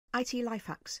IT Life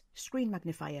Hacks, Screen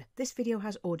Magnifier. This video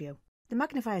has audio. The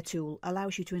Magnifier tool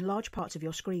allows you to enlarge parts of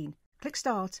your screen. Click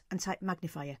Start and type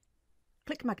Magnifier.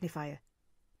 Click Magnifier.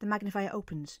 The magnifier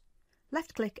opens.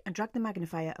 Left click and drag the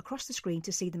magnifier across the screen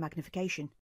to see the magnification.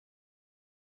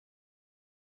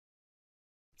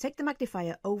 Take the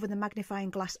magnifier over the magnifying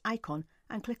glass icon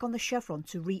and click on the chevron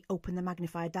to reopen the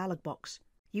magnifier dialog box.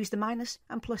 Use the minus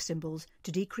and plus symbols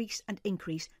to decrease and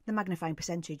increase the magnifying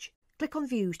percentage. Click on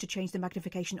Views to change the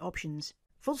magnification options.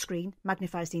 Full screen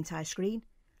magnifies the entire screen.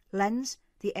 Lens,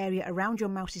 the area around your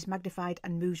mouse is magnified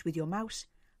and moves with your mouse.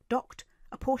 Docked,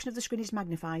 a portion of the screen is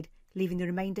magnified, leaving the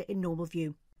remainder in normal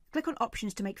view. Click on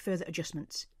Options to make further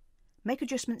adjustments. Make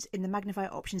adjustments in the Magnifier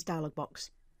Options dialog box.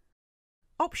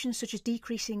 Options such as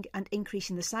decreasing and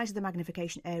increasing the size of the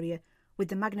magnification area with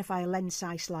the magnifier lens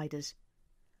size sliders.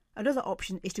 Another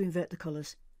option is to invert the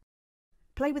colours.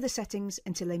 Play with the settings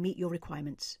until they meet your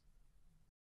requirements.